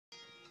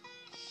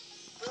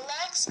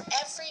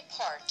Relax every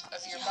part of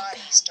your body,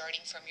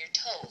 starting from your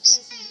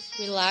toes.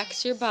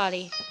 Relax your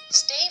body.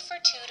 Stay for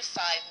 2 to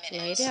 5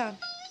 minutes. Lay down.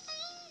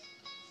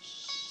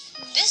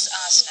 This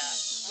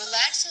asana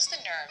relaxes the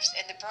nerves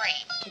in the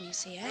brain, Can you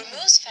see it?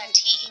 removes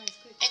fatigue,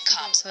 and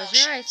calms Close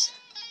motion. your eyes.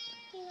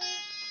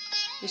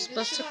 You're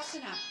supposed to.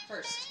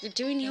 First. You're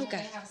doing yoga. Then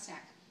we're gonna have a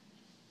snack.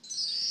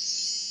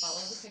 Follow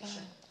the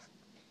picture.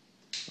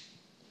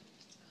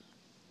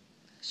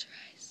 Close your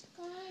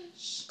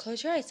eyes.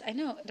 Close your eyes. I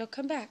know. It'll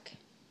come back.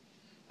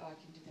 Oh, I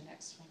can do the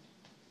next one.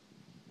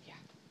 Yeah.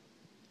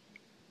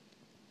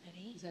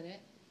 Ready? Is that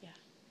it? Yeah.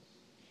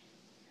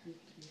 You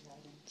can be right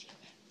in.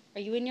 Are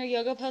you in your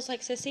yoga pose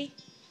like Sissy?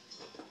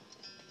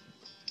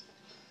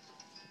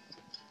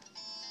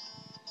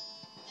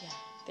 Yeah.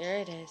 There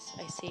it is.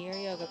 I see your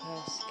yoga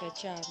pose. Good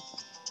job.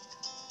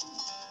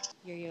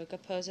 Your yoga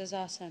pose is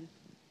awesome.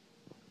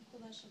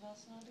 Put that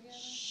shavasana together.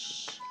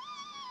 Shh.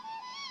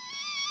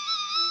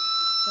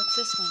 What's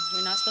this one?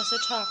 You're not supposed to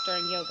talk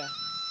during yoga.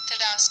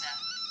 Tadasana.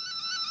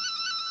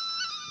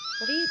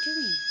 What are you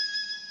doing?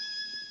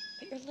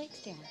 Put your legs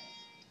down.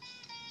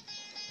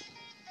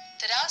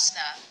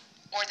 Tadasana,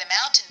 or the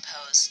mountain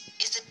pose,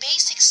 is the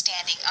basic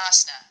standing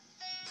asana.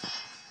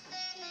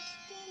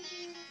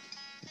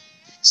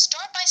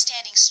 Start by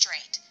standing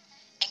straight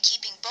and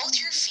keeping both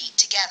your feet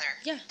together.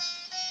 Yeah.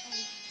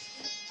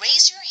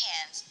 Raise your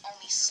hands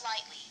only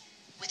slightly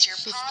with your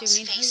She's palms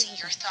doing her facing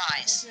yoga. your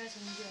thighs.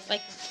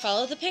 Like,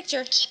 follow the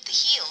picture. Keep the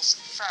heels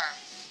firm.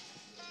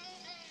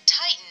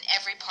 Tighten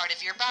every part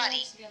of your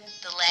body,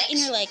 the Tighten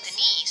your legs. the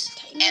knees,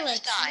 Tighten your and the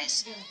legs.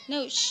 thighs.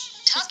 No, shh.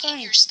 She's Tuck in fine.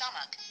 your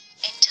stomach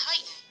and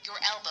tighten your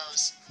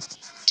elbows.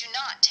 Do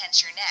not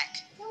tense your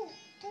neck.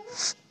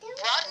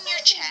 Broaden your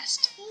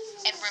chest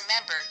and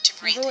remember to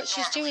breathe Remember what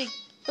normally. she's doing.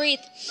 Breathe.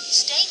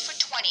 Stay for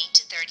 20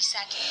 to 30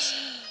 seconds.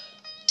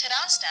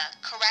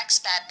 Tadasana corrects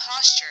bad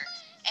posture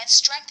and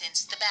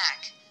strengthens the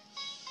back.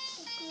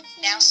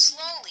 Now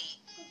slowly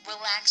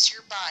relax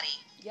your body.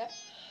 Yep.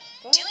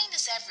 Doing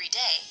this every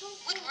day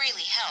would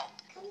really help,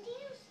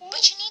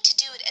 but you need to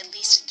do it at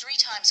least 3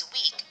 times a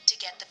week to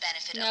get the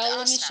benefit of Now the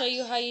let me asana. show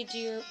you how you do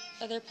your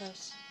other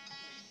pose.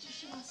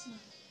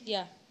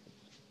 Yeah.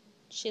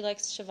 She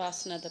likes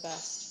Shavasana the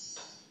best.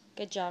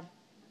 Good job.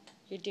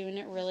 You're doing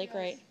it really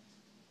great.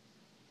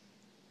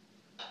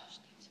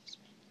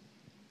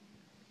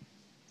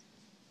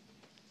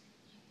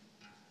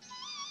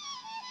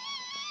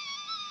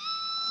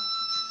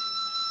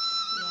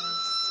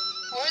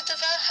 Yes.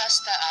 Urdhva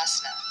Hasta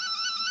Asana.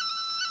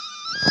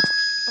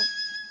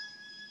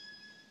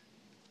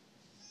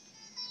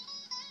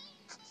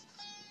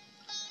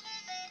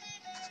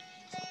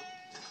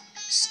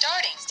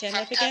 Starting Stand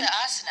from up again.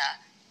 Tadasana,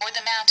 or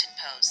the mountain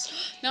pose.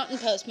 Mountain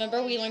pose.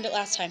 Remember, we learned it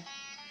last time.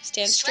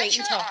 Stand straight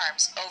and Stretch your tall.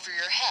 arms over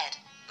your head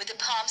with the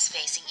palms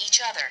facing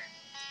each other.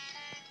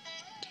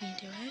 Can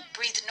you do it?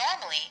 Breathe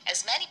normally,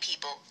 as many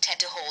people tend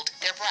to hold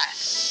their breath.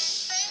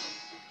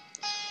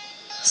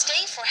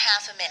 Stay for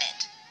half a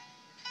minute.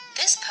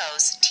 This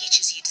pose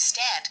teaches you to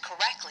stand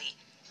correctly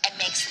and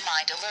makes the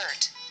mind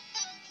alert.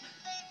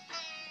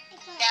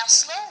 Now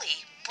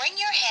slowly bring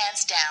your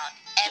hands down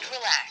and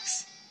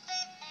relax.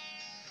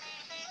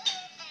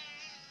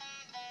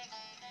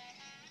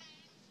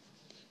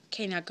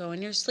 Okay, now go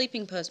in your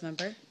sleeping pose,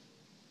 remember?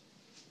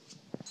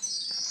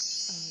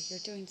 Oh, you're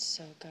doing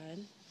so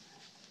good.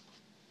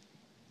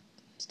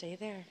 Stay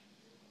there.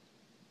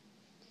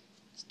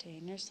 Stay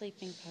in your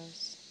sleeping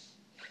pose.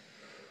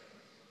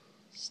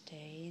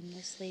 Stay in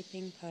the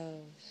sleeping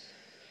pose.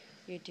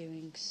 You're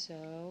doing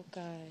so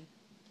good.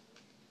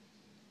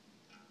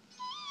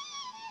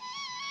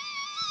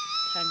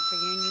 Time for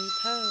your new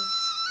pose.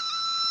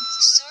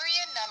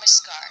 Surya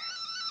Namaskar.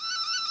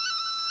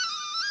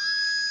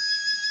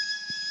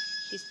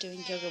 He's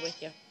doing yoga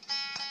with you.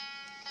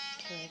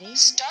 Okay, ready?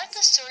 Start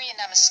the Surya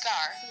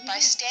Namaskar by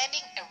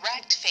standing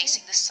erect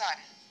facing the sun.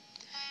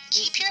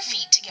 Keep your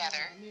feet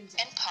together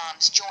and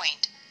palms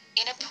joined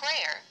in a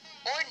prayer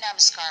or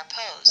Namaskar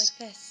pose.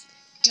 Like this.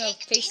 No,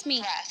 Take face deep me.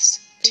 breaths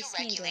to Face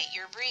me, regulate Dad.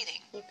 your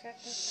breathing. Look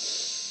at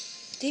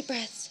this. Deep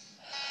breaths.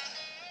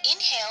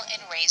 Inhale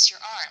and raise your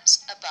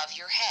arms above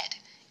your head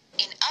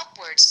in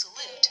upward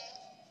salute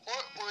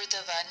or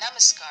Urdhva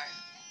Namaskar.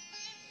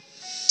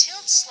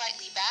 Tilt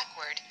slightly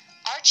backward,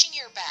 arching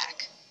your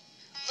back.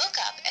 Look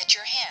up at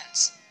your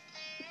hands.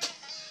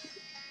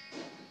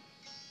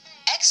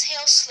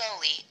 Exhale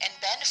slowly and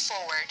bend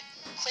forward,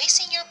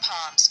 placing your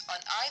palms on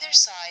either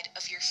side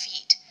of your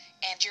feet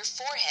and your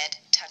forehead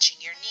touching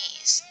your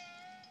knees.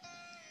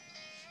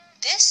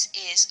 This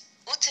is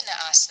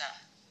Uttanasana.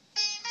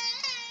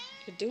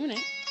 You're doing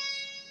it.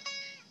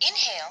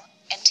 Inhale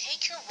and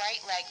take your right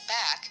leg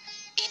back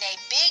in a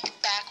big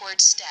backward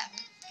step.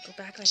 Go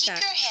back like Keep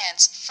that. your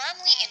hands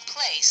firmly in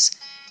place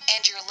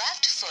and your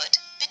left foot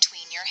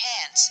between your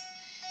hands.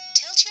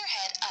 Tilt your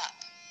head up.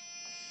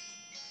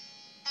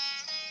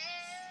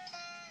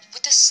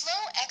 With a slow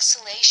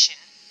exhalation,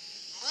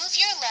 move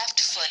your left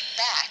foot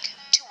back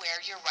to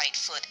where your right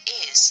foot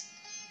is.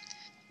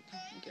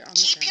 You're on the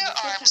Keep ground. your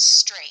Switch arms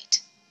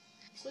straight.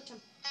 Switch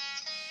 'em.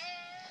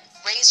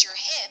 Raise your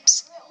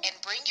hips and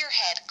bring your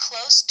head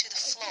close to the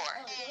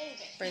floor.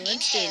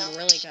 Braelyn's doing Inhale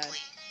really deeply. good.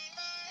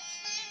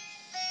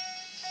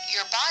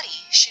 Your body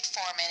should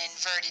form an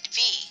inverted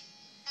V.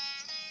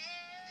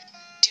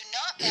 Do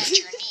not bend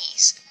your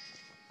knees.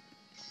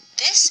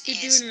 This You're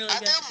is doing really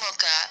good. Adho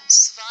Mukha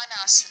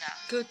Svanasana.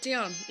 Go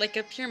down like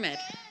a pyramid.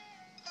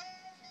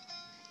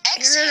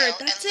 Exhale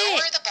that's and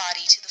lower it. the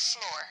body to the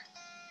floor.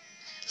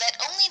 Let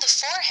only the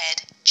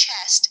forehead,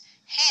 chest,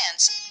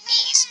 hands,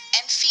 knees,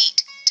 and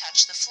feet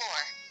touch the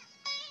floor.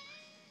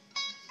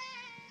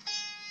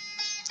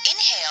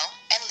 Inhale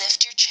and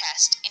lift your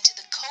chest into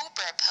the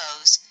cobra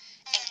pose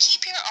and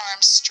keep your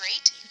arms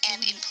straight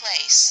and in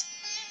place.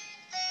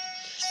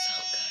 So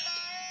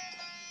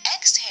good.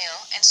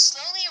 Exhale and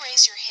slowly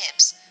raise your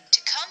hips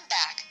to come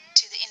back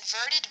to the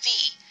inverted V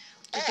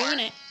You're or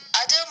doing it.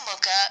 Adho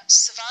Mukha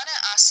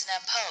Svanasana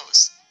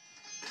pose.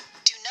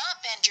 Do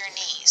not bend your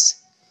knees.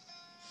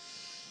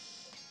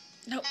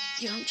 No,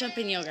 you don't jump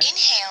in yoga.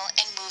 Inhale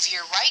and move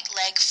your right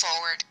leg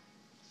forward,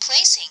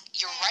 placing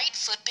your right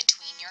foot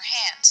between your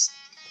hands.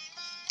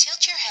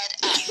 Tilt your head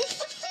up.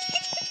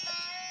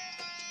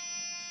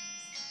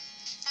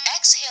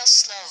 Exhale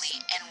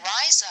slowly and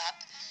rise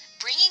up,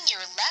 bringing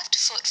your left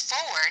foot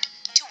forward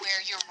to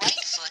where your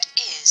right foot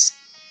is.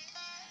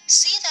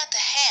 See that the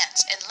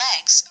hands and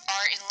legs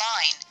are in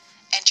line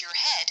and your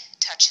head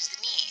touches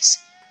the knees.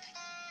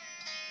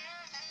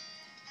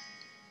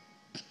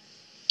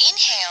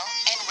 Inhale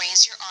and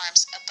raise your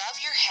arms above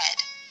your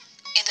head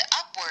in the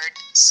upward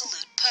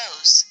salute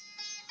pose.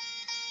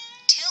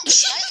 Tilt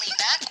slightly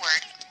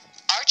backward,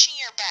 arching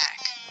your back.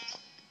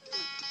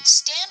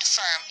 Stand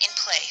firm in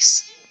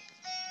place.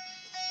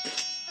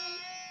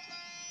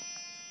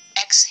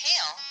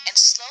 Exhale and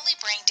slowly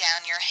bring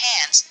down your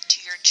hands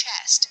to your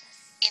chest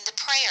in the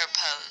prayer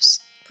pose.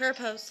 Prayer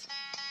pose.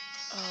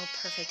 Oh,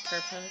 perfect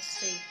prayer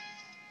pose.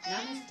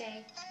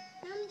 Namaste.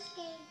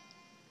 Namaste.